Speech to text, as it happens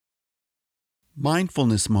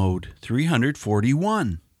Mindfulness Mode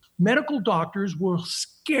 341. Medical doctors will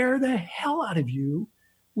scare the hell out of you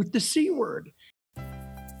with the C word.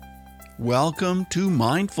 Welcome to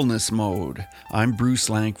Mindfulness Mode. I'm Bruce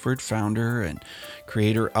Lankford, founder and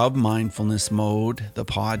creator of Mindfulness Mode, the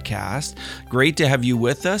podcast. Great to have you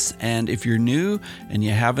with us. And if you're new and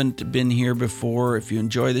you haven't been here before, if you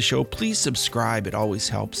enjoy the show, please subscribe. It always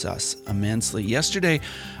helps us immensely. Yesterday,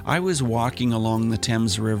 I was walking along the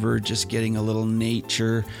Thames River, just getting a little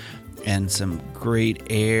nature and some great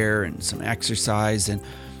air and some exercise, and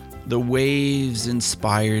the waves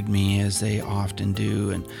inspired me as they often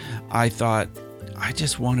do, and I thought, I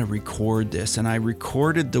just want to record this. And I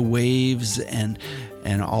recorded the waves and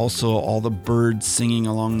also all the birds singing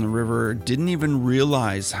along the river. Didn't even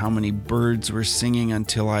realize how many birds were singing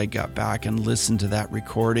until I got back and listened to that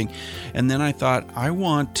recording. And then I thought, I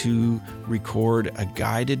want to record a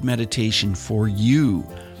guided meditation for you.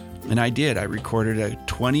 And I did. I recorded a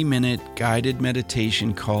 20-minute guided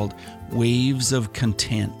meditation called Waves of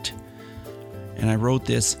Content. And I wrote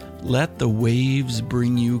this: let the waves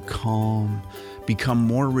bring you calm. Become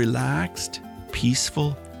more relaxed,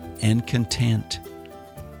 peaceful, and content.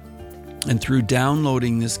 And through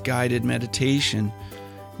downloading this guided meditation,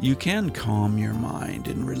 you can calm your mind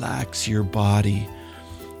and relax your body.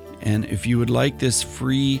 And if you would like this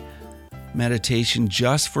free meditation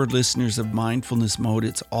just for listeners of Mindfulness Mode,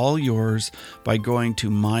 it's all yours by going to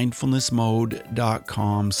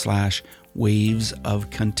mindfulnessmode.com/waves of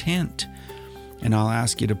content. And I'll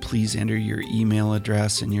ask you to please enter your email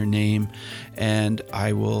address and your name, and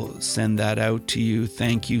I will send that out to you.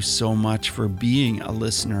 Thank you so much for being a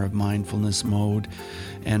listener of Mindfulness Mode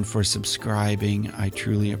and for subscribing. I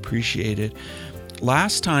truly appreciate it.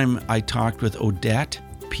 Last time I talked with Odette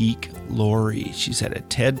Peak-Lorre. She's had a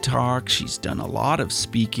TED Talk. She's done a lot of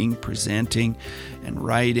speaking, presenting, and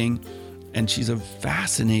writing, and she's a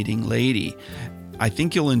fascinating lady. I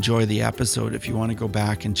think you'll enjoy the episode. If you want to go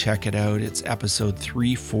back and check it out, it's episode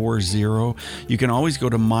 340. You can always go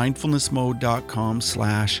to mindfulnessmode.com/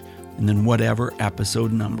 and then whatever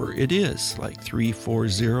episode number it is, like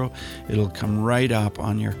 340. It'll come right up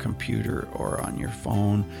on your computer or on your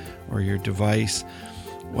phone or your device.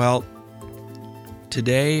 Well,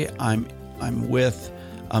 today I'm with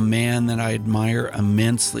a man that I admire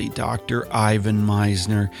immensely, Dr. Ivan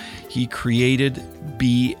Misner. He created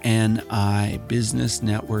BNI, Business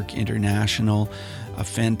Network International, a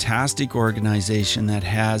fantastic organization that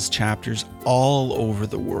has chapters all over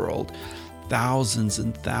the world. Thousands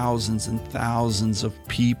and thousands and thousands of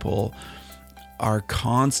people are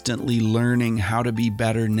constantly learning how to be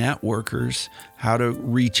better networkers, how to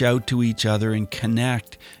reach out to each other and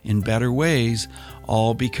connect in better ways,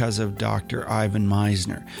 all because of Dr. Ivan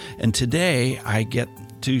Misner. And today I get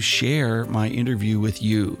to share my interview with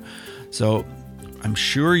you. So I'm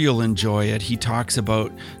sure you'll enjoy it. He talks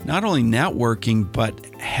about not only networking, but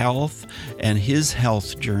health and his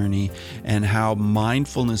health journey and how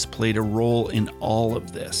mindfulness played a role in all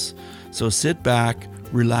of this. So sit back,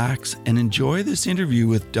 relax, and enjoy this interview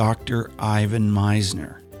with Dr. Ivan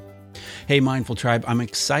Misner. Hey, Mindful Tribe, I'm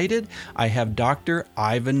excited. I have Dr.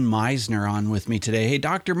 Ivan Misner on with me today. Hey,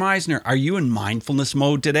 Dr. Misner, are you in mindfulness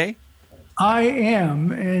mode today? I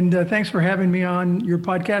am, and thanks for having me on your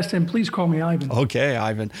podcast, and please call me Ivan. Okay,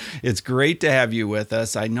 Ivan. It's great to have you with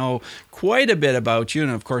us. I know quite a bit about you,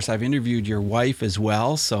 and of course, I've interviewed your wife as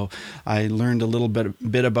well, so I learned a little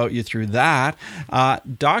bit about you through that.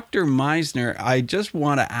 Dr. Misner, I just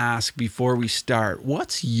want to ask before we start,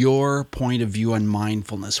 what's your point of view on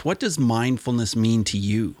mindfulness? What does mindfulness mean to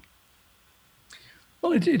you?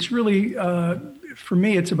 Well, it's really, for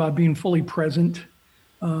me, it's about being fully present.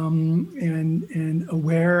 And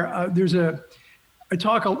aware. I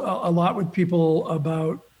talk a lot with people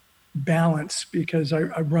about balance because I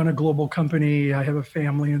run a global company. I have a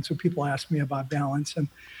family, and so people ask me about balance, and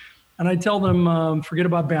I tell them, forget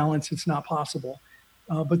about balance; it's not possible.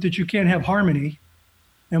 But that you can have harmony,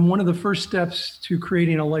 and one of the first steps to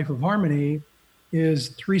creating a life of harmony is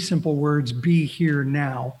 3 simple words: be here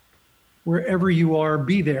now. Wherever you are,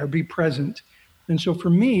 be there, be present. And so for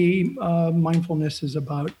me, mindfulness is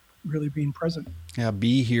about really being present. Yeah,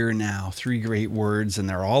 be here now. 3 great words, and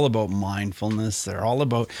they're all about mindfulness. They're all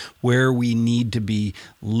about where we need to be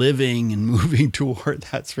living and moving toward,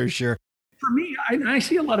 that's for sure. For me, I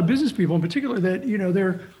see a lot of business people in particular that,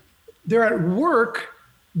 they're at work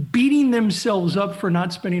beating themselves up for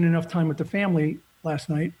not spending enough time with the family last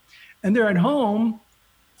night. And they're at home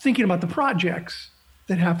thinking about the projects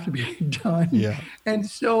that have to be done. Yeah. And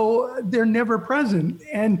so they're never present.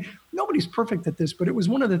 And nobody's perfect at this, but it was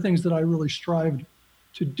one of the things that I really strived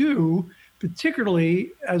to do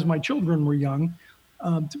particularly as my children were young,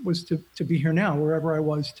 was to be here now, wherever I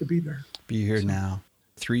was, to be there. Be here now.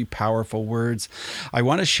 3 powerful words. I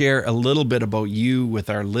want to share a little bit about you with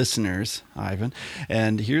our listeners, Ivan.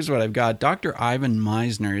 And here's what I've got. Dr. Ivan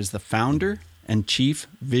Misner is the founder and chief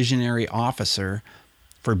visionary officer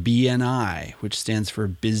for BNI, which stands for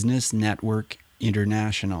Business Network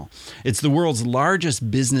International. It's the world's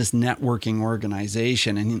largest business networking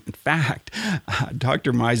organization. And in fact,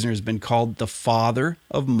 Dr. Misner has been called the father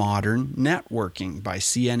of modern networking by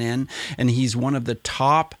CNN. And he's one of the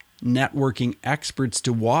top networking experts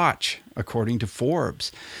to watch, according to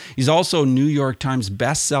Forbes. He's also a New York Times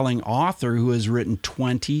best-selling author who has written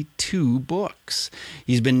 22 books.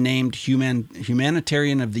 He's been named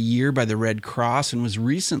Humanitarian of the Year by the Red Cross and was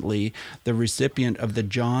recently the recipient of the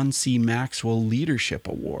John C. Maxwell Leadership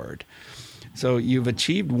Award. So you've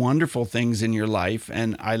achieved wonderful things in your life,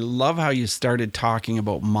 and I love how you started talking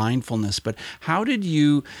about mindfulness. But how did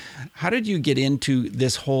you get into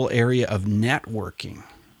this whole area of networking?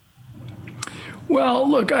 Well,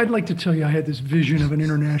 look, I'd like to tell you I had this vision of an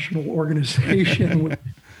international organization with,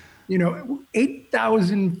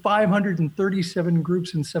 8,537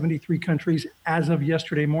 groups in 73 countries as of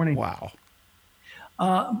yesterday morning. Wow.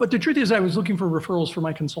 But the truth is I was looking for referrals for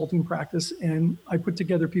my consulting practice, and I put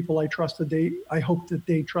together people I trusted. I hoped that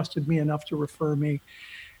they trusted me enough to refer me.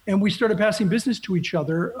 And we started passing business to each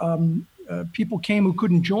other. People came who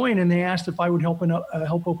couldn't join, and they asked if I would help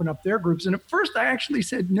open up their groups. And at first, I actually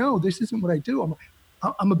said, no, this isn't what I do.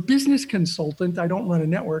 I'm a business consultant. I don't run a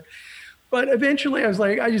network. But eventually, I was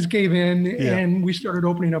like, I just gave in, and we started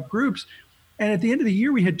opening up groups. And at the end of the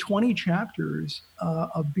year, we had 20 chapters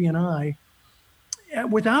of BNI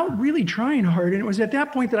without really trying hard. And it was at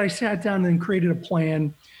that point that I sat down and created a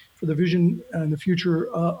plan for the vision and the future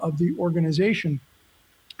of the organization.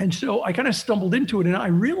 And so I kind of stumbled into it, and I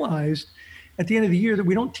realized at the end of the year that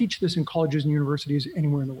we don't teach this in colleges and universities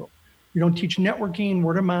anywhere in the world. We don't teach networking,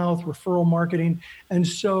 word of mouth, referral marketing. And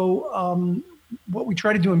so what we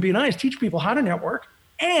try to do in BNI is teach people how to network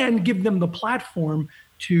and give them the platform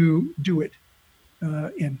to do it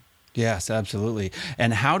in. Yes, absolutely.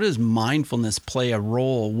 And how does mindfulness play a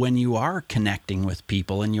role when you are connecting with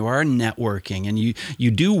people and you are networking and you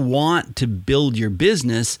do want to build your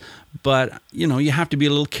business, but you have to be a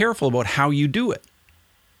little careful about how you do it?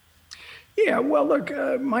 Yeah, well, look,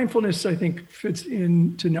 mindfulness, I think, fits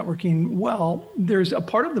into networking well. There's a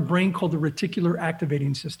part of the brain called the reticular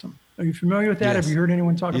activating system. Are you familiar with that? Yes. Have you heard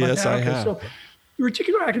anyone talk about that? Yes, I have. So the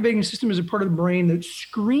reticular activating system is a part of the brain that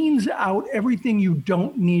screens out everything you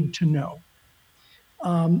don't need to know.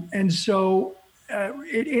 And so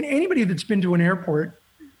anybody that's been to an airport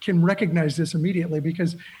can recognize this immediately,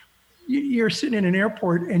 because you're sitting in an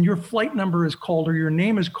airport and your flight number is called or your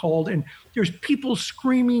name is called, and there's people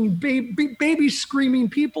screaming, babies screaming,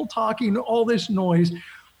 people talking, all this noise.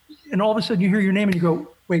 And all of a sudden you hear your name and you go,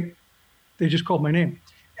 wait, they just called my name.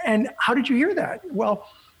 And how did you hear that? Well,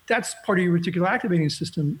 that's part of your reticular activating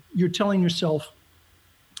system. You're telling yourself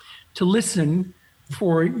to listen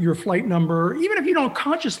for your flight number. Even if you don't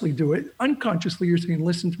consciously do it, unconsciously you're saying,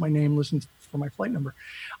 listen to my name, listen for my flight number.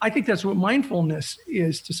 I think that's what mindfulness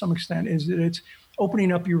is to some extent, is that it's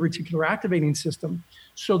opening up your reticular activating system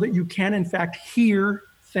so that you can in fact hear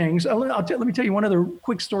things. Let me tell you one other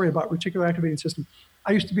quick story about reticular activating system.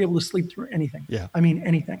 I used to be able to sleep through anything. Yeah. I mean,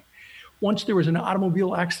 anything. Once there was an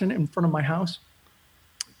automobile accident in front of my house.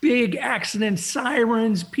 Big accident,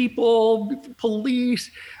 sirens, people, police.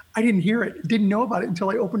 I didn't hear it, didn't know about it until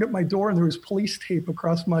I opened up my door and there was police tape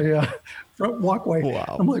across my front walkway.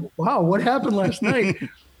 Wow. I'm like, wow, what happened last night?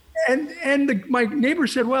 And my neighbor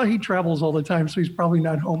said, well, he travels all the time, so he's probably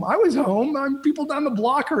not home. I was home. People down the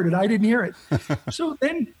block heard it. I didn't hear it. So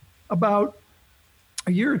then about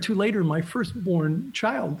a year or two later, my firstborn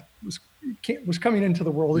child was coming into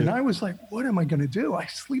the world. And I was like, what am I going to do? I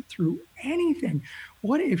sleep through anything.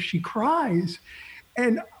 What if she cries?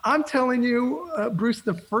 And I'm telling you, Bruce,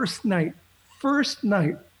 the first night,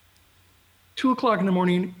 2 o'clock in the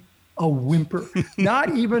morning, a whimper,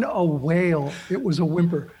 not even a wail. It was a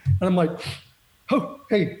whimper. And I'm like, oh,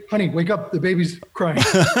 hey, honey, wake up. The baby's crying.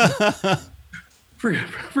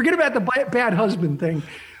 Forget about the bad husband thing.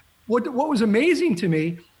 What was amazing to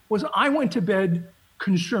me was I went to bed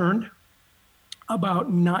concerned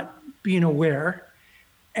about not being aware,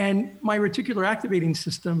 and my reticular activating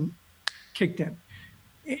system kicked in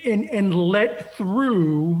and let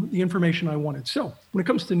through the information I wanted. So when it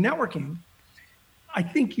comes to networking, I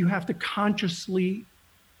think you have to consciously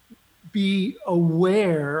be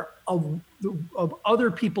aware of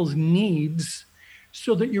other people's needs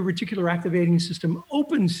so that your reticular activating system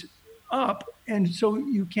opens up And so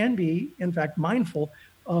you can be, in fact, mindful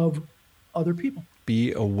of other people.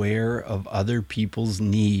 Be aware of other people's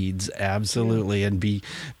needs, absolutely, and be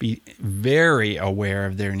very aware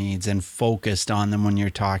of their needs and focused on them when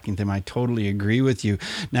you're talking to them. I totally agree with you.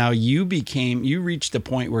 Now, you reached the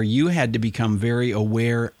point where you had to become very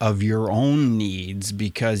aware of your own needs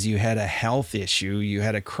because you had a health issue, you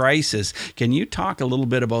had a crisis. Can you talk a little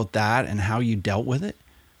bit about that and how you dealt with it?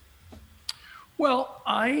 Well,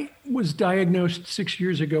 I was diagnosed 6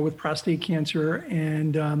 years ago with prostate cancer,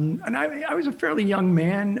 and I was a fairly young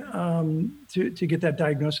man to get that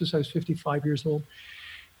diagnosis. I was 55 years old,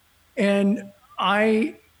 and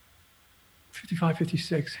 55,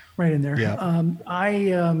 56, right in there. Yeah.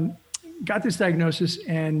 I got this diagnosis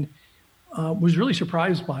and was really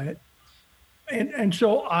surprised by it. And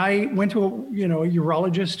so I went to a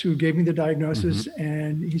urologist who gave me the diagnosis,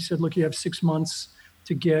 and he said, look, you have 6 months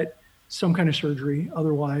to get some kind of surgery.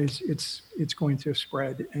 Otherwise, it's going to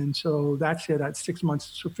spread. And so that's it. That's 6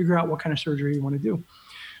 months. So figure out what kind of surgery you want to do.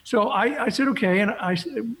 So I said, okay. And I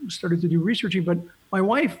started to do researching, but my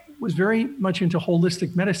wife was very much into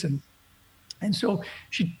holistic medicine. And so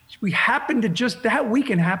we happened to just that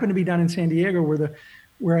weekend happened to be down in San Diego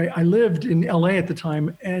where I lived in LA at the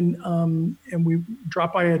time. And we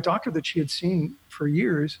dropped by a doctor that she had seen for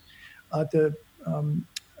years at the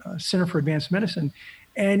Center for Advanced Medicine.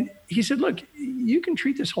 And he said, look, you can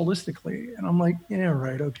treat this holistically. And I'm like, yeah,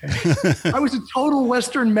 right. Okay. I was a total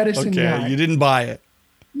Western medicine guy. You didn't buy it.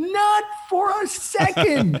 Not for a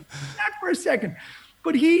second. Not for a second.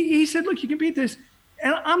 But he said, look, you can beat this.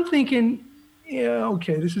 And I'm thinking, yeah,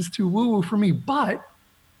 okay, this is too woo-woo for me, but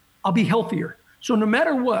I'll be healthier. So no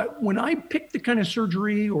matter what, when I pick the kind of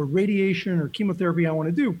surgery or radiation or chemotherapy I want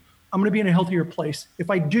to do, I'm going to be in a healthier place if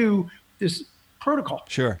I do this protocol.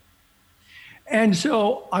 Sure. And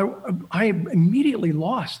so I immediately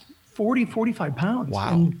lost 45 pounds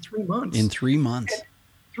in 3 months. In 3 months. And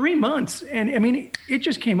 3 months. And I mean, it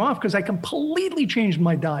just came off because I completely changed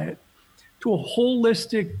my diet to a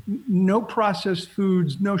holistic, no processed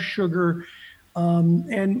foods, no sugar.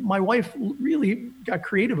 And my wife really got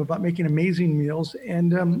creative about making amazing meals.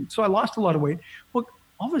 And so I lost a lot of weight. Well,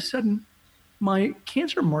 all of a sudden, my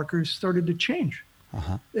cancer markers started to change.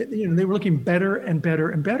 They were looking better and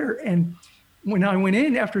better and better. And when I went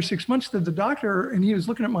in after 6 months to the doctor, and he was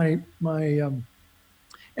looking at my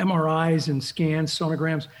MRIs and scans,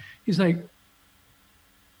 sonograms, he's like,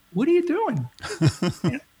 what are you doing?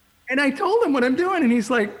 and I told him what I'm doing. And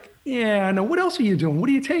he's like, yeah, I know. What else are you doing?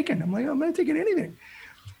 What are you taking? I'm like, I'm not taking anything.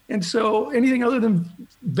 And so anything other than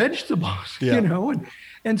vegetables,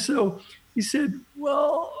 And so he said,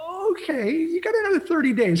 well, okay, you got another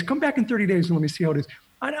 30 days. Come back in 30 days and let me see how it is.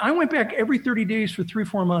 I went back every 30 days for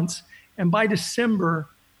 3-4 months. And by December,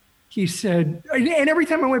 he said, and every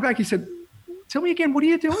time I went back, he said, tell me again, what are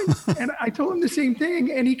you doing? And I told him the same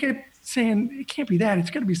thing. And he kept saying, it can't be that.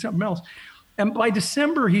 It's got to be something else. And by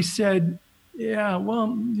December, he said, yeah,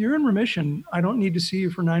 well, you're in remission. I don't need to see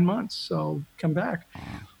you for 9 months. So come back.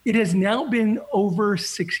 It has now been over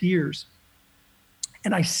 6 years.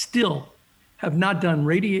 And I still have not done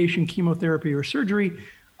radiation, chemotherapy, or surgery.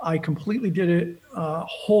 I completely did it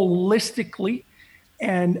holistically.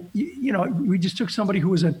 And, we just took somebody who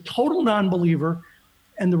was a total non-believer,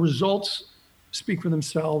 and the results speak for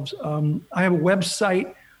themselves. I have a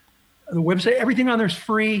website. The website, everything on there is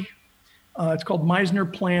free. It's called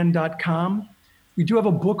MeisnerPlan.com. We do have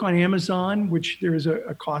a book on Amazon, which there is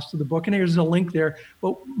a cost to the book, and there's a link there.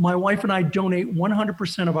 But my wife and I donate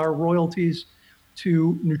 100% of our royalties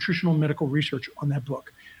to nutritional medical research on that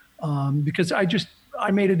book, because I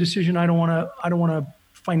made a decision. I don't want to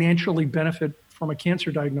financially benefit from a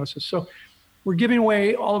cancer diagnosis. So we're giving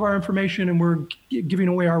away all of our information, and we're giving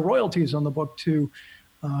away our royalties on the book to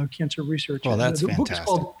cancer research. Well, that's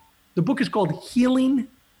fantastic. The book is called Healing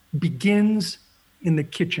Begins in the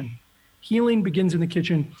Kitchen. Healing Begins in the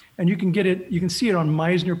Kitchen. And you can get it, you can see it on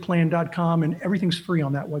MeisnerPlan.com, and everything's free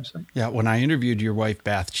on that website. Yeah. When I interviewed your wife,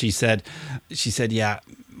 Beth, she said, yeah,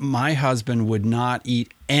 my husband would not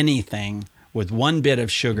eat anything with one bit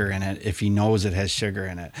of sugar in it if he knows it has sugar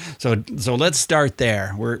in it. So let's start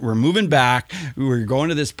there. We're moving back. We're going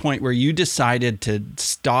to this point where you decided to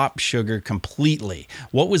stop sugar completely.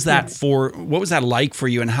 What was that for? What was that like for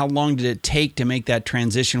you, and how long did it take to make that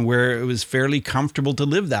transition where it was fairly comfortable to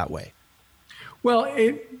live that way? Well,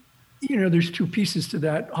 there's two pieces to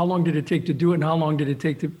that. How long did it take to do it, and how long did it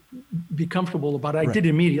take to be comfortable about it? I did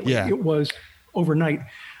immediately. Yeah. It was overnight.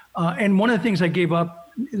 And one of the things I gave up,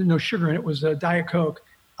 no sugar in it, was Diet Coke.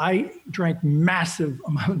 I drank massive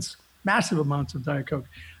amounts of Diet Coke.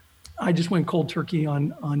 I just went cold turkey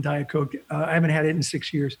on Diet Coke. I haven't had it in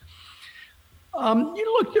 6 years.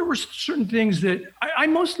 Look, there were certain things that I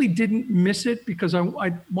mostly didn't miss it because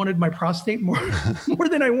I wanted my prostate more more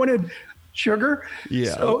than I wanted sugar.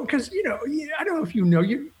 Yeah. So, because I don't know if you know,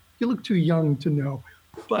 you look too young to know,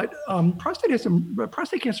 but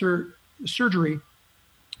prostate cancer surgery,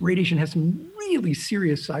 radiation has some really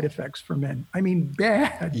serious side effects for men. I mean,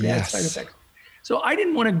 bad side effects. So I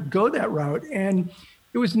didn't want to go that route, and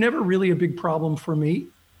it was never really a big problem for me.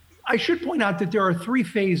 I should point out that there are 3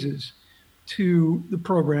 phases to the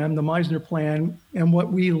program, the Meisner plan, and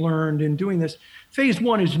what we learned in doing this. Phase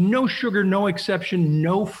 1 is no sugar, no exception,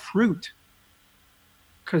 no fruit,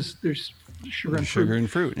 because there's sugar and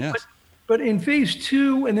fruit. Yes. But in phase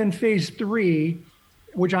 2 and then phase 3,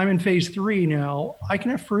 which I'm in phase 3 now, I can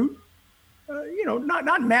have fruit,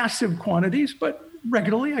 not massive quantities, but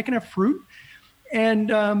regularly I can have fruit.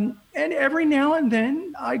 And every now and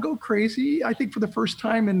then I go crazy. I think for the first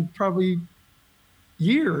time in probably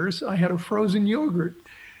years, I had a frozen yogurt,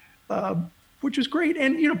 which is great.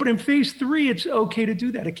 And, but in phase 3, it's okay to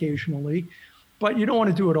do that occasionally, but you don't want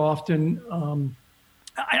to do it often.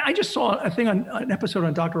 I just saw a thing on an episode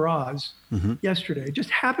on Dr. Oz yesterday. Just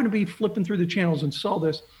happened to be flipping through the channels and saw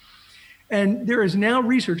this. And there is now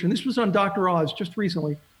research, and this was on Dr. Oz just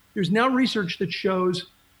recently. There's now research that shows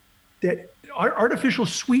that artificial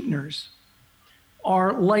sweeteners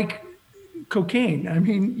are like cocaine. I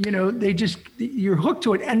mean, you're hooked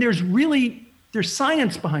to it. And there's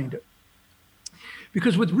science behind it.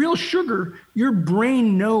 Because with real sugar, your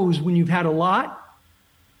brain knows when you've had a lot,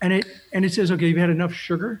 and it says, okay, you've had enough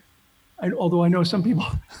sugar. Although I know some people.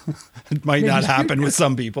 It might not happen with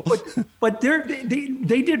some people. But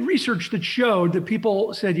they did research that showed that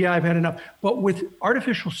people said, yeah, I've had enough. But with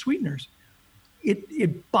artificial sweeteners,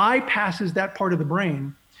 it bypasses that part of the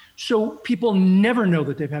brain. So people never know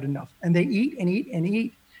that they've had enough. And they eat and eat and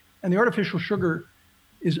eat. And the artificial sugar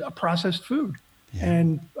is a processed food. Yeah.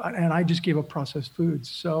 And I just gave up processed foods.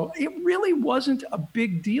 So it really wasn't a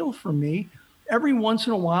big deal for me. Every once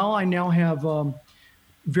in a while, I now have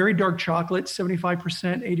very dark chocolate, 75%,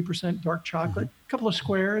 80% dark chocolate, a couple of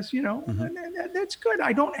squares, and that's good.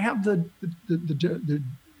 I don't have the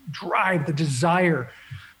drive, the desire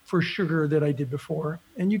for sugar that I did before.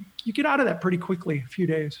 And you get out of that pretty quickly, a few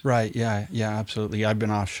days. Right. Yeah, absolutely. I've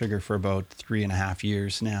been off sugar for about 3.5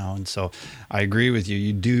 years now. And so I agree with you.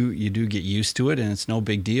 You do get used to it, and it's no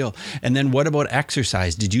big deal. And then what about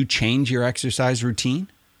exercise? Did you change your exercise routine?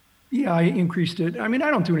 Yeah, I increased it. I mean, I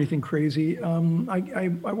don't do anything crazy. I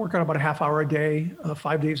work out about a half hour a day,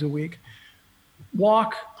 5 days a week.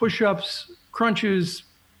 Walk, push-ups, crunches,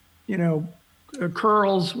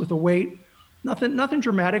 curls with a weight. Nothing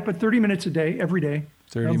dramatic, but 30 minutes a day, every day,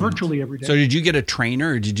 virtually every day. So did you get a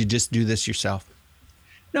trainer, or did you just do this yourself?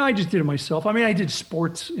 No, I just did it myself. I mean, I did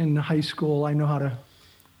sports in high school. I know how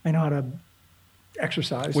to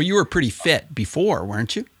exercise. Well, you were pretty fit before,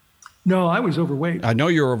 weren't you? No, I was overweight. I know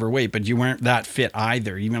you're overweight, but you weren't that fit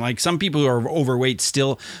either. Even like some people who are overweight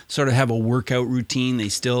still sort of have a workout routine. They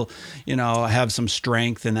still, have some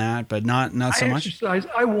strength in that, but not so much.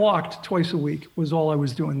 I walked twice a week was all I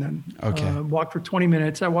was doing then. Okay. Walked for 20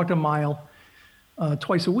 minutes. I walked a mile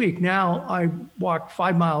twice a week. Now I walk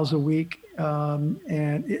 5 miles a week,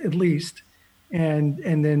 and at least, and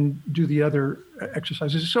then do the other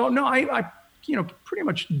exercises. So no, I pretty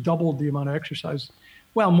much doubled the amount of exercise.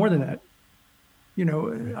 Well, more than that,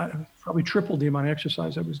 I probably tripled the amount of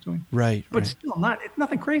exercise I was doing. Right. But still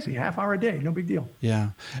nothing crazy, half hour a day, no big deal. Yeah.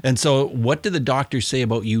 And so what did the doctors say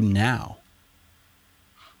about you now?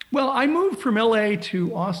 Well, I moved from LA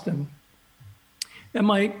to Austin, and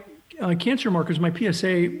my cancer markers, my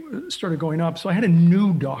PSA started going up. So I had a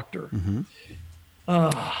new doctor.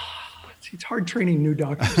 It's hard training new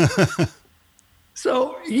doctors.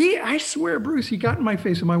 So I swear, Bruce, he got in my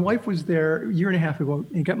face, and my wife was there a year and a half ago,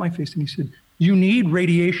 and he got in my face and he said, "You need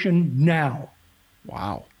radiation now."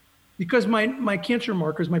 Wow. Because my cancer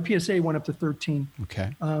markers, my PSA went up to 13.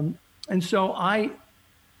 Okay. And so I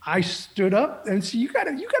stood up, and so you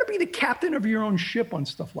gotta be the captain of your own ship on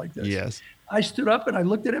stuff like this. Yes. I stood up and I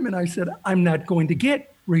looked at him and I said, "I'm not going to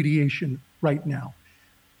get radiation right now.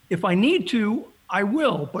 If I need to, I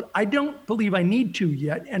will, but I don't believe I need to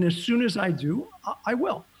yet. And as soon as I do, I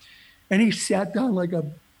will." And he sat down like a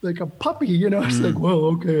puppy, It's like, well,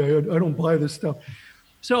 okay, I don't buy this stuff.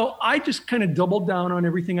 So I just kind of doubled down on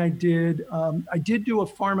everything I did. I did do a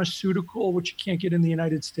pharmaceutical, which you can't get in the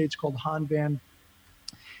United States, called Hanvan.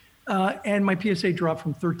 And my PSA dropped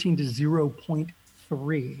from 13 to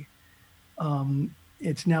 0.3.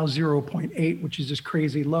 It's now 0.8, which is just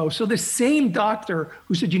crazy low. So the same doctor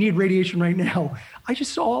who said you need radiation right now, I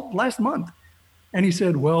just saw last month. And he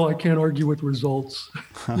said, well, I can't argue with results.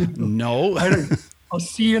 No. I'll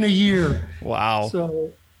see you in a year. Wow.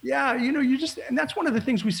 So yeah, and that's one of the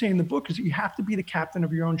things we say in the book is that you have to be the captain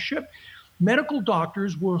of your own ship. Medical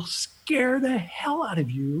doctors will scare the hell out of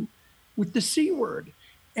you with the C word.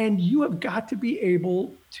 And you have got to be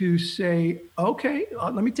able to say, okay,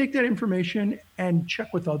 let me take that information and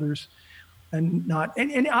check with others and not.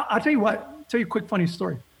 And I'll tell you what, tell you a quick funny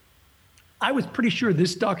story. I was pretty sure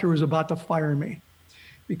this doctor was about to fire me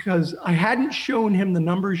because I hadn't shown him the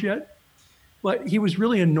numbers yet, but he was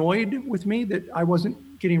really annoyed with me that I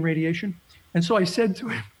wasn't getting radiation. And so I said to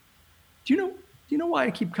him, do you know why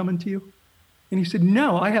I keep coming to you? And he said,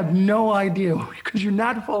 no, I have no idea because you're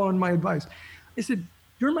not following my advice. I said,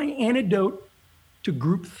 you're my antidote to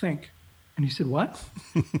groupthink. And he said, what?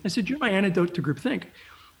 I said, you're my antidote to groupthink.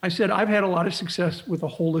 I said, I've had a lot of success with a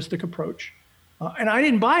holistic approach. And I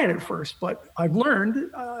didn't buy it at first, but I've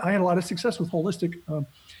learned I had a lot of success with holistic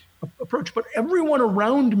approach. But everyone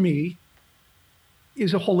around me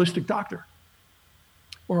is a holistic doctor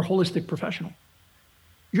or a holistic professional.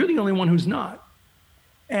 You're the only one who's not.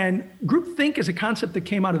 And groupthink is a concept that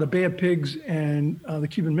came out of the Bay of Pigs and the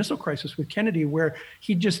Cuban Missile Crisis with Kennedy, where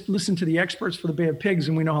he just listened to the experts for the Bay of Pigs,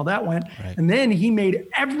 and we know how that went. Right. And then he made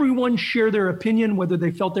everyone share their opinion, whether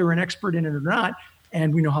they felt they were an expert in it or not,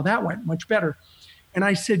 and we know how that went, much better. And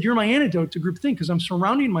I said, you're my antidote to groupthink because I'm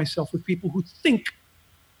surrounding myself with people who think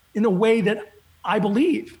in the way that I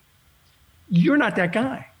believe. You're not that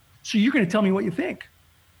guy, so you're going to tell me what you think.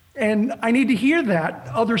 And I need to hear that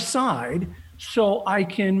other side so I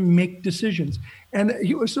can make decisions. And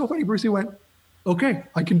he was so funny. Bruce, he went, okay,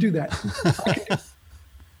 I can do that.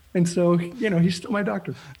 And so, he's still my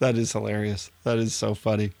doctor. That is hilarious. That is so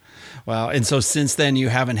funny. Wow. And so since then, you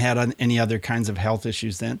haven't had any other kinds of health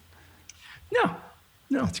issues then? No.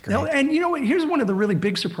 That's great. No, and you know what? Here's one of the really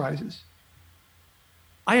big surprises.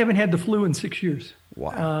 I haven't had the flu in 6 years.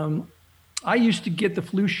 Wow. I used to get the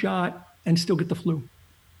flu shot and still get the flu.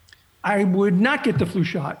 I would not get the flu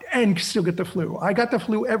shot and still get the flu. I got the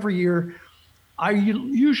flu every year. I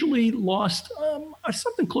usually lost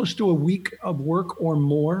something close to a week of work or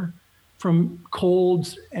more from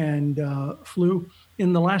colds and flu.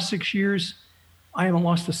 In the last 6 years, I haven't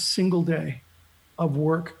lost a single day of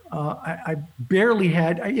work. I barely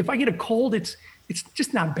had, if I get a cold, it's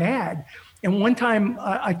just not bad. And one time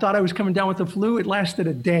I thought I was coming down with the flu. It lasted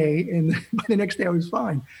a day, and by the next day I was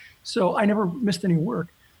fine. So I never missed any work.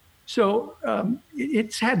 So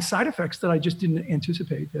it's had side effects that I just didn't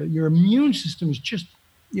anticipate. Your immune system is just,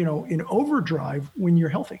 in overdrive when you're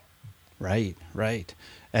healthy. Right.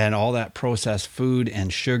 And all that processed food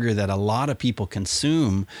and sugar that a lot of people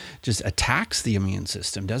consume just attacks the immune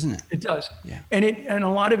system, doesn't it? It does. Yeah. And a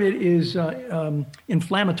lot of it is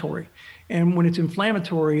inflammatory. And when it's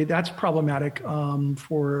inflammatory, that's problematic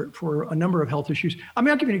for a number of health issues. I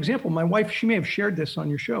mean, I'll give you an example. My wife, she may have shared this on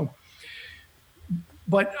your show,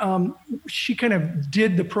 but she kind of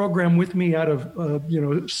did the program with me out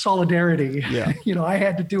of, solidarity. Yeah. I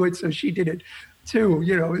had to do it, so she did it too.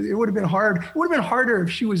 It would have been hard. It would have been harder if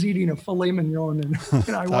she was eating a filet mignon and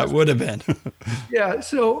I wasn't. That would have been. Yeah.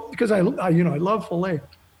 So because I love filet.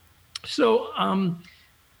 So,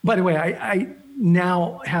 by the way, I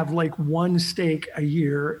now have like one steak a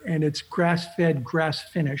year, and it's grass-fed,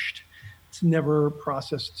 grass-finished. It's never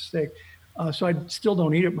processed steak. So I still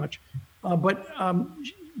don't eat it much. But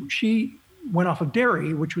she went off of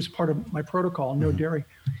dairy, which was part of my protocol, no dairy.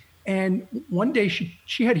 And one day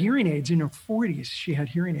she had hearing aids in her 40s. She had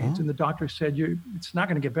hearing aids, and the doctor said, it's not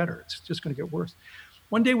going to get better. It's just going to get worse.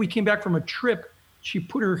 One day we came back from a trip. She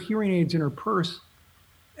put her hearing aids in her purse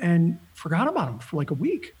and forgot about them for like a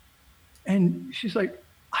week. And she's like,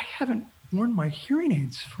 I haven't worn my hearing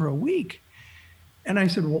aids for a week. And I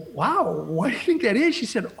said, well, wow, why do you think that is? She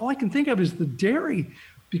said, all I can think of is the dairy,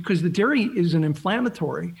 because the dairy is an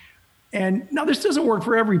inflammatory. And now this doesn't work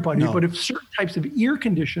for everybody, but if certain types of ear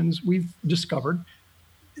conditions we've discovered,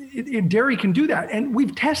 dairy can do that. And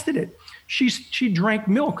we've tested it. She drank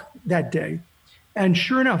milk that day. And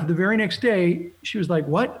sure enough, the very next day, she was like,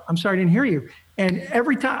 what? I'm sorry, I didn't hear you. And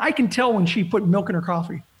every time I can tell when she put milk in her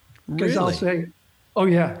coffee. Because I'll say, oh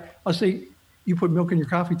yeah. I'll say, you put milk in your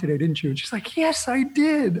coffee today, didn't you? And she's like, yes, I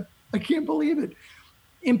did. I can't believe it.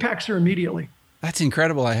 Impacts her immediately. That's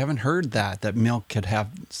incredible. I haven't heard that milk could have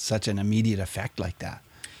such an immediate effect like that.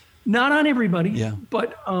 Not on everybody, yeah.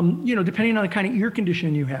 But depending on the kind of ear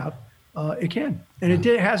condition you have, it can. And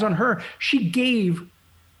it has on her. She gave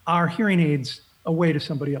our hearing aids away to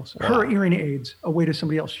somebody else. Wow. Her hearing aids away to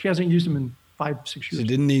somebody else. She hasn't used them in 5-6 years. So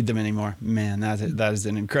didn't need them anymore. Man, that is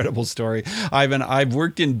an incredible story. Ivan, I've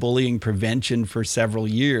worked in bullying prevention for several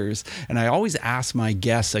years, and I always ask my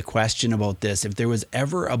guests a question about this. If there was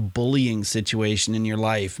ever a bullying situation in your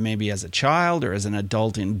life, maybe as a child or as an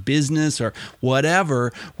adult in business or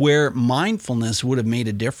whatever, where mindfulness would have made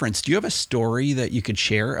a difference, do you have a story that you could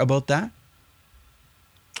share about that?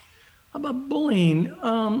 About bullying,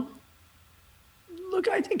 look,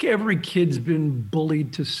 I think every kid's been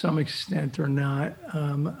bullied to some extent or not,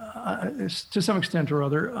 to some extent or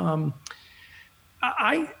other.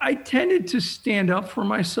 I tended to stand up for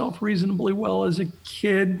myself reasonably well as a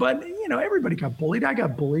kid, but everybody got bullied. I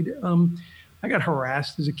got bullied. I got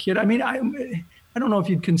harassed as a kid. I mean, I don't know if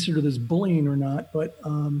you'd consider this bullying or not, but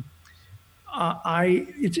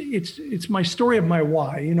it's my story of my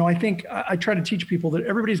why. I think I try to teach people that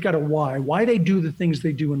everybody's got a why they do the things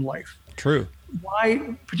they do in life. True.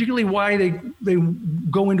 Particularly why they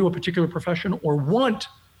go into a particular profession or want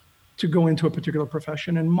to go into a particular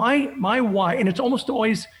profession. And my why, and it's almost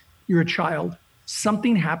always you're a child.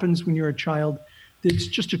 Something happens when you're a child that's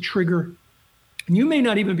just a trigger, and you may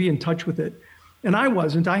not even be in touch with it. And I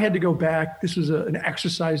wasn't. I had to go back. This was an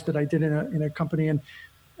exercise that I did in a company, and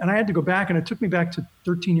I had to go back, and it took me back to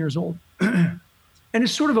 13 years old. And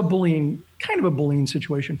it's sort of a bullying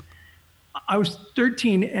situation. I was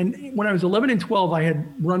 13, and when I was 11 and 12, I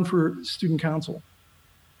had run for student council,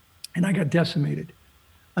 and I got decimated.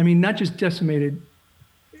 I mean, not just decimated,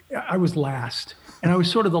 I was last, and I was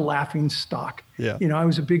sort of the laughing stock. Yeah. I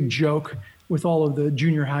was a big joke with all of the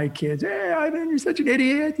junior high kids. Hey, Ivan, you're such an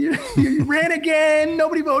idiot. You ran again.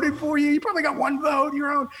 Nobody voted for you. You probably got one vote,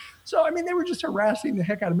 your own. So, I mean, they were just harassing the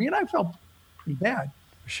heck out of me, and I felt pretty bad.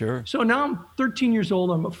 Sure. So now I'm 13 years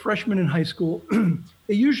old. I'm a freshman in high school.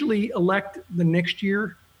 They usually elect the next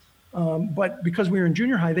year, but because we were in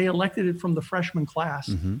junior high, they elected it from the freshman class.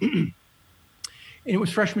 Mm-hmm. And it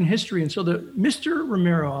was freshman history. And so Mr.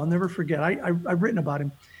 Romero, I'll never forget, I've written about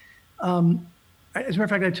him. As a matter of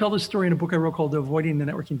fact, I tell this story in a book I wrote called Avoiding the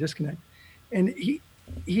Networking Disconnect. And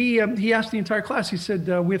he asked the entire class, he said,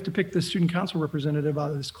 we have to pick the student council representative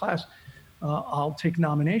out of this class. I'll take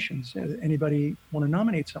nominations. Anybody want to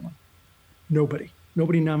nominate someone? Nobody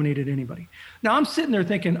nominated anybody. Now I'm sitting there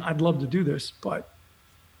thinking, I'd love to do this, but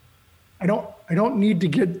I don't need to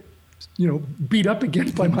get, beat up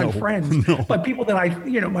against by my friends, by people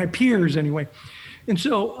that my peers anyway. And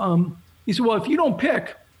so he said, well, if you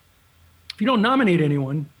don't nominate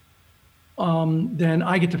anyone, then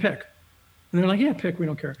I get to pick. And they're like, yeah, pick, we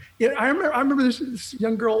don't care. Yeah, I remember this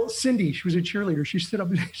young girl, Cindy, she was a cheerleader. She stood up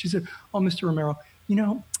and she said, oh, Mr. Romero,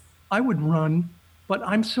 I would run, but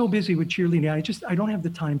I'm so busy with cheerleading. I don't have the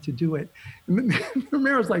time to do it. And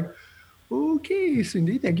Romero's like, okay,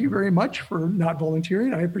 Cindy, thank you very much for not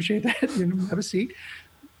volunteering. I appreciate that. Have a seat.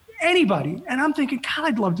 Anybody. And I'm thinking, God,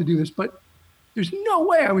 I'd love to do this, but there's no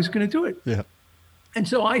way I was going to do it. Yeah. And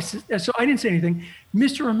so I didn't say anything.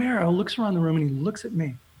 Mr. Romero looks around the room and he looks at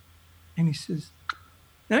me and he says,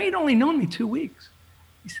 now he'd only known me 2 weeks.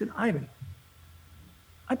 He said, Ivan,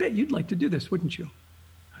 I bet you'd like to do this, wouldn't you?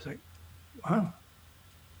 I was like, wow.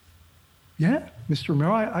 Yeah, Mr.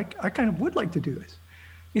 Romero, I kind of would like to do this.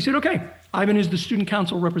 He said, okay, Ivan is the student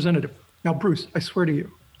council representative. Now, Bruce, I swear to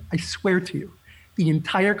you, the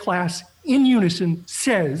entire class in unison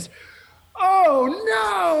says, oh,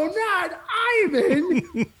 no, not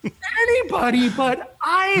Ivan. Anybody but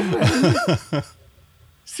Ivan.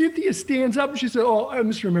 Cynthia stands up and she said, oh,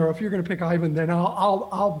 Mr. Romero, if you're going to pick Ivan, then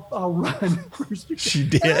I'll run. She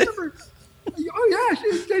did? Oh,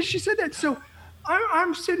 yeah, she said that. So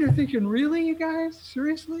I'm sitting there thinking, really, you guys?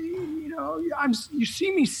 Seriously? You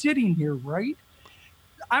see me sitting here, right?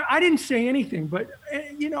 I didn't say anything, but,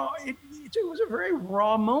 it was a very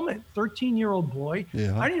raw moment. 13-year-old boy.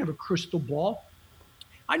 Yeah. I didn't have a crystal ball.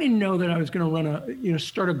 I didn't know that I was going to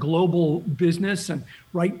start a global business and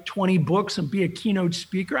write 20 books and be a keynote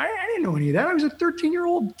speaker. I didn't know any of that. I was a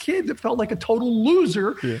 13-year-old kid that felt like a total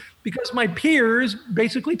loser because my peers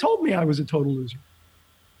basically told me I was a total loser.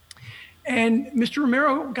 And Mr.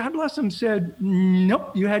 Romero, God bless him, said,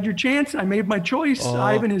 nope, you had your chance. I made my choice.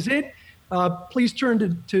 Ivan is it. Please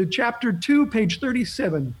turn to chapter 2, page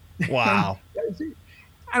 37. Wow.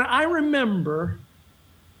 And I remember,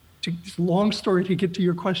 long story to get to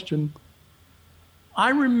your question,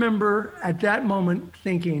 I remember at that moment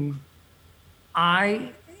thinking,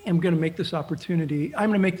 I am going to make this opportunity. I'm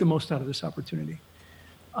going to make the most out of this opportunity.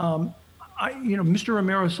 Mr.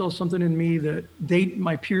 Romero saw something in me that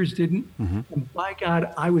my peers didn't. Mm-hmm. And by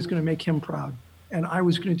God, I was going to make him proud. And I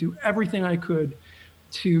was going to do everything I could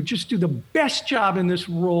to just do the best job in this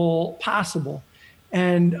role possible.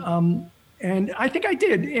 And And I think I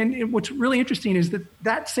did. And what's really interesting is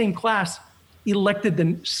that same class elected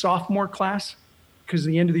the sophomore class because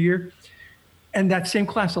at the end of the year. And that same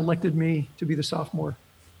class elected me to be the sophomore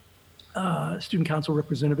student council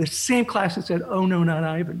representative. The same class that said, "Oh, no, not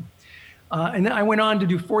Ivan." And then I went on to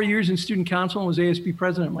do 4 years in student council and was ASB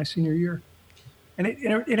president my senior year. And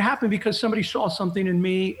it happened because somebody saw something in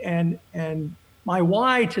me. And my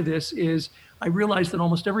why to this is I realized that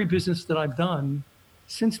almost every business that I've done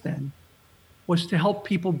since then was to help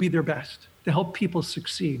people be their best, to help people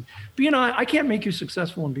succeed. BNI, I can't make you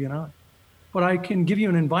successful in BNI, but I can give you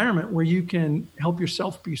an environment where you can help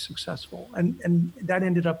yourself be successful. And that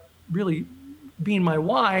ended up really being my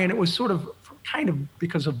why. And it was sort of kind of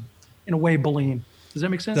because of, in a way, bullying. Does that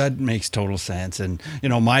make sense? That makes total sense. And,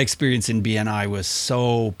 my experience in BNI was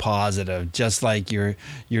so positive, just like you're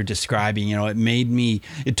describing.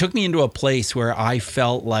 It took me into a place where I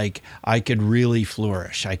felt like I could really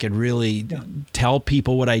flourish. I could really tell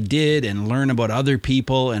people what I did and learn about other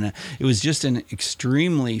people. And it was just an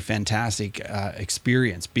extremely fantastic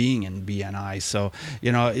experience being in BNI. So,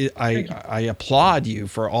 I applaud you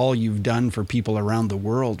for all you've done for people around the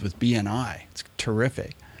world with BNI. It's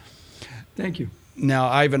terrific. Thank you. Now,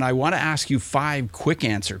 Ivan, I want to ask you 5 quick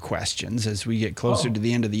answer questions as we get closer to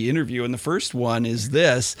the end of the interview. And the first one is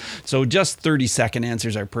this. So just 30-second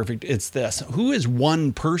answers are perfect. It's this. Who is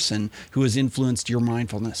one person who has influenced your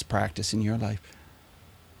mindfulness practice in your life?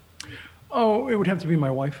 Oh, it would have to be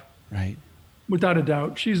my wife. Right. Without a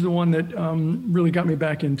doubt. She's the one that really got me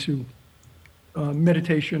back into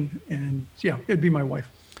meditation. And yeah, it'd be my wife.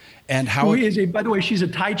 And how by the way, she's a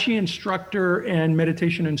Tai Chi instructor and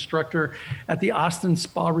meditation instructor at the Austin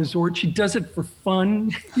Spa Resort. She does it for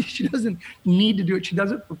fun. She doesn't need to do it. She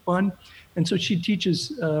does it for fun. And so she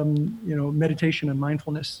teaches, meditation and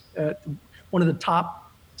mindfulness at one of the top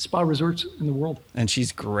spa resorts in the world. And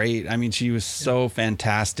she's great. I mean, she was so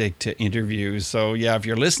fantastic to interview. So yeah, if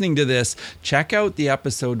you're listening to this, check out the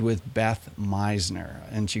episode with Beth Meisner.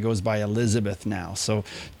 And she goes by Elizabeth now. So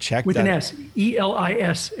check with that. An S,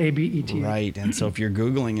 Elisabeth. Right. And so if you're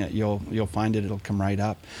Googling it, you'll find it. It'll come right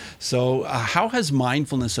up. So how has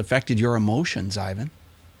mindfulness affected your emotions, Ivan?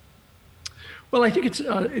 Well, I think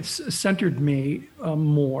it's centered me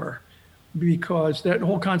more because that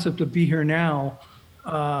whole concept of be here now,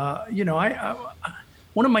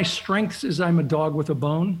 one of my strengths is I'm a dog with a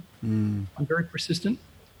bone. I'm very persistent.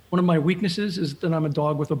 One of my weaknesses is that I'm a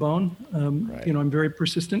dog with a bone. Right. I'm very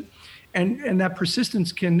persistent, and that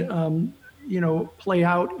persistence can, play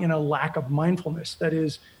out in a lack of mindfulness. That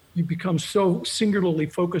is, you become so singularly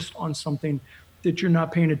focused on something that you're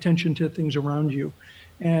not paying attention to things around you,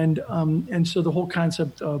 and so the whole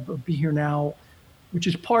concept of be here now, which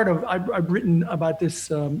is part of, I've written about this,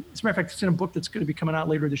 as a matter of fact, it's in a book that's going to be coming out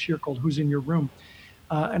later this year called Who's in Your Room?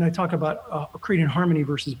 And I talk about creating harmony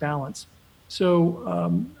versus balance.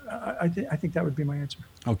 So I think that would be my answer.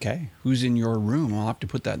 Okay. Who's in your room? I'll have to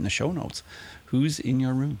put that in the show notes. Who's in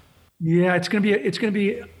your room? Yeah, it's going to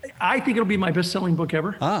be, I think it'll be my best-selling book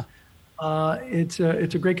ever. It's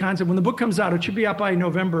a great concept. When the book comes out, it should be out by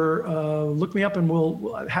November. Look me up and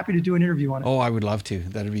we'll happy to do an interview on it. Oh, I would love to.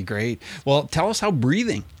 That'd be great. Well, tell us how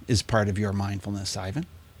breathing is part of your mindfulness, Ivan.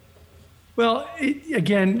 Well,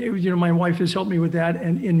 my wife has helped me with that,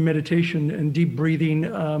 and in meditation and deep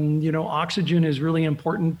breathing. Oxygen is really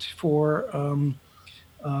important for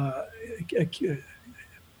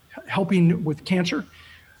helping with cancer.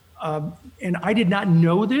 And I did not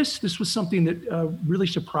know this. This was something that really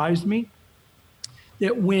surprised me,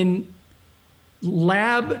 that when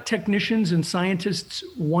lab technicians and scientists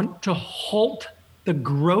want to halt the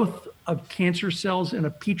growth of cancer cells in a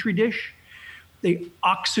petri dish, they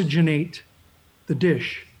oxygenate the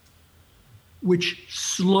dish, which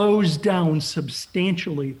slows down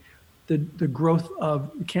substantially the growth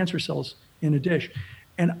of cancer cells in a dish.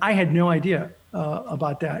 And I had no idea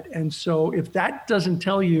about that. And so if that doesn't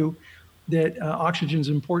tell you that oxygen is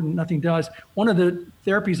important, nothing does. One of the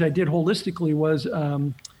therapies I did holistically was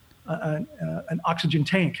an oxygen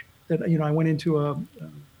tank that, I went into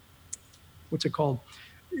what's it called?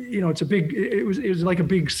 It was like a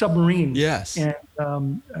big submarine. Yes. And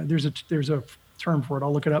there's a term for it.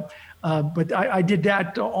 I'll look it up. But I did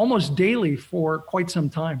that almost daily for quite some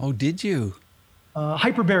time. Oh, did you?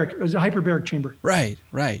 Hyperbaric. It was a hyperbaric chamber. Right.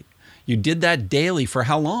 You did that daily for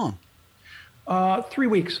how long? 3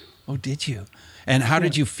 weeks. Oh, did you? And how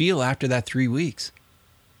did you feel after that 3 weeks?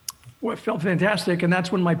 Well, it felt fantastic. And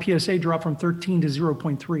that's when my PSA dropped from 13 to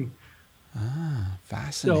 0.3.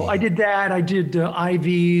 Fascinating. So I did that. I did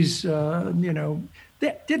IVs,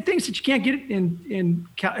 did things that you can't get in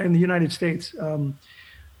the United States.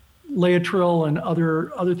 Laetrile and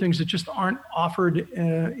other things that just aren't offered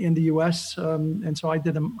in the U.S. And so I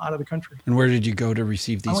did them out of the country. And where did you go to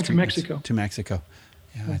receive these treatments? To Mexico. To Mexico.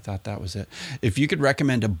 Yeah, I thought that was it. If you could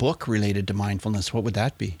recommend a book related to mindfulness, what would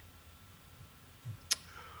that be?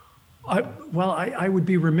 I would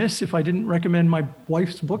be remiss if I didn't recommend my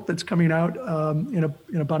wife's book that's coming out in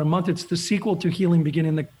about a month. It's the sequel to Healing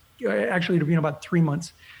actually it'll be in about 3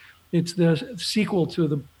 months. It's the sequel to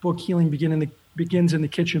the book Healing Begins in the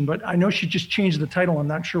Kitchen, but I know she just changed the title. I'm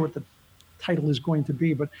not sure what the title is going to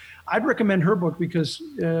be, but I'd recommend her book because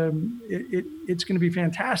it's going to be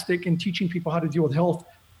fantastic in teaching people how to deal with health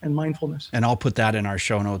and mindfulness. And I'll put that in our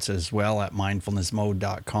show notes as well at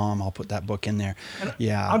mindfulnessmode.com. I'll put that book in there.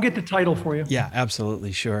 Yeah. I'll get the title for you. Yeah,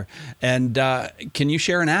 absolutely. Sure. And can you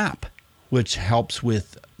share an app which helps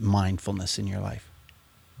with mindfulness in your life?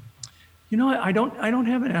 I don't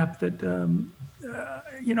have an app that,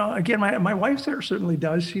 again, my wife certainly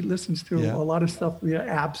does. She listens to a lot of stuff via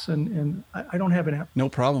apps, and I don't have an app. No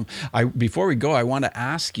problem. Before we go, I want to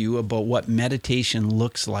ask you about what meditation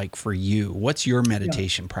looks like for you. What's your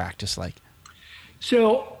meditation practice like?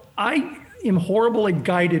 So I am horrible at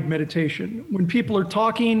guided meditation. When people are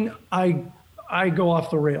talking, I go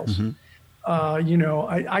off the rails.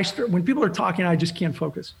 Mm-hmm. When people are talking, I just can't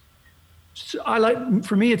focus. So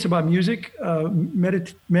for me, it's about music,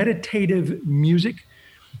 meditative music.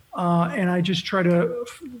 And I just try to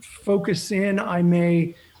focus in. I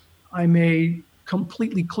may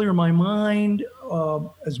completely clear my mind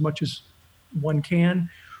as much as one can,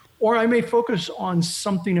 or I may focus on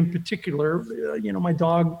something in particular. My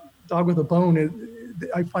dog with a bone,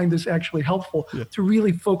 I find this actually helpful to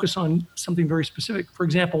really focus on something very specific. For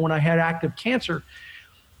example, when I had active cancer,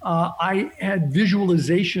 I had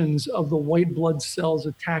visualizations of the white blood cells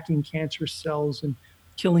attacking cancer cells and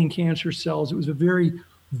killing cancer cells. It was a very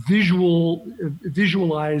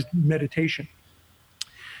visualized meditation.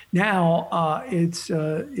 Now it's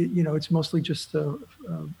mostly just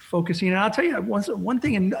focusing. And I'll tell you one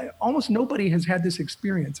thing, and almost nobody has had this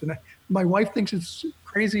experience. And my wife thinks it's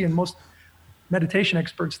crazy, and most meditation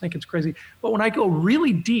experts think it's crazy. But when I go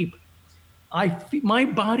really deep, my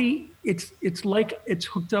body, it's like it's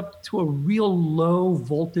hooked up to a real low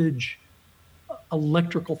voltage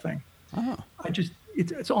electrical thing. Oh.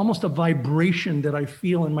 It's almost a vibration that I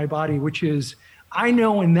feel in my body, which is, I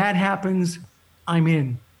know when that happens, I'm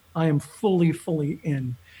in. I am fully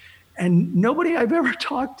in. And nobody I've ever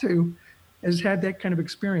talked to has had that kind of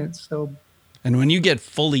experience. So. And when you get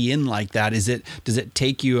fully in like that, does it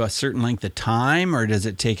take you a certain length of time, or does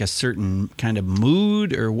it take a certain kind of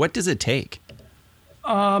mood, or what does it take?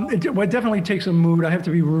 It definitely takes a mood. I have to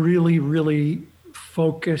be really, really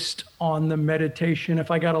focused on the meditation. If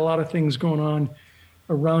I got a lot of things going on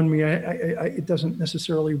around me, it doesn't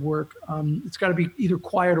necessarily work. It's got to be either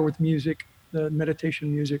quiet or with music, the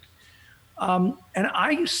meditation music. And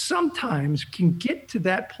I sometimes can get to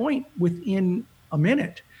that point within a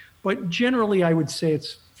minute, but generally I would say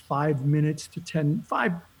it's 5 minutes to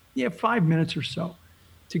 5 minutes or so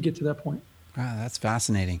to get to that point. Wow, that's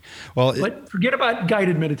fascinating. Well, but forget about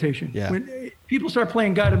guided meditation. Yeah. When people start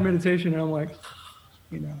playing guided meditation, I'm like,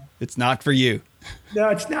 it's not for you. No,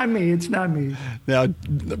 it's not me. It's not me. Now,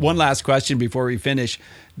 one last question before we finish.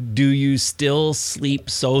 Do you still sleep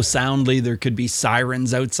so soundly there could be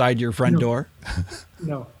sirens outside your front door?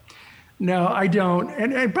 No, I don't.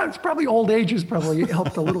 And it's probably old age has probably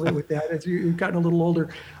helped a little bit with that as you've gotten a little older.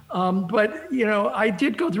 But, I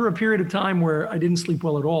did go through a period of time where I didn't sleep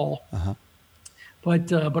well at all. Uh-huh.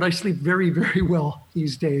 But I sleep very, very well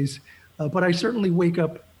these days. But I certainly wake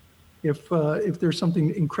up if there's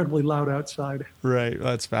something incredibly loud outside. Right.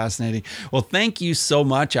 That's fascinating. Well, thank you so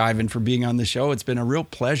much, Ivan, for being on the show. It's been a real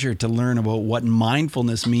pleasure to learn about what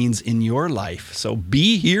mindfulness means in your life. So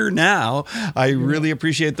be here now. I really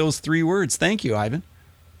appreciate those 3 words. Thank you, Ivan.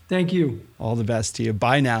 Thank you. All the best to you.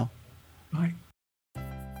 Bye now. Bye.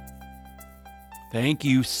 Thank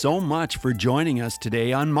you so much for joining us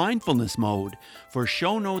today on Mindfulness Mode. For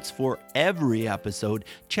show notes for every episode,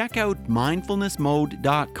 check out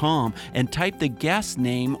mindfulnessmode.com and type the guest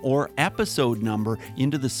name or episode number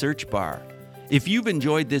into the search bar. If you've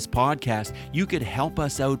enjoyed this podcast, you could help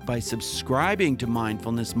us out by subscribing to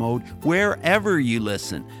Mindfulness Mode wherever you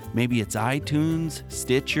listen. Maybe it's iTunes,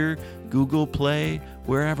 Stitcher, Google Play,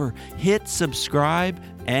 wherever. Hit subscribe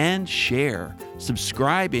and share.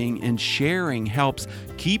 Subscribing and sharing helps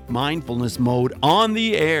keep Mindfulness Mode on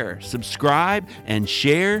the air. Subscribe and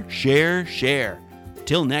share.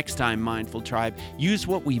 Till next time, Mindful Tribe, use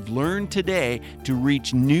what we've learned today to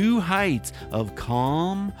reach new heights of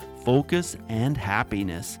calm, focus, and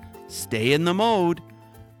happiness. Stay in the mode.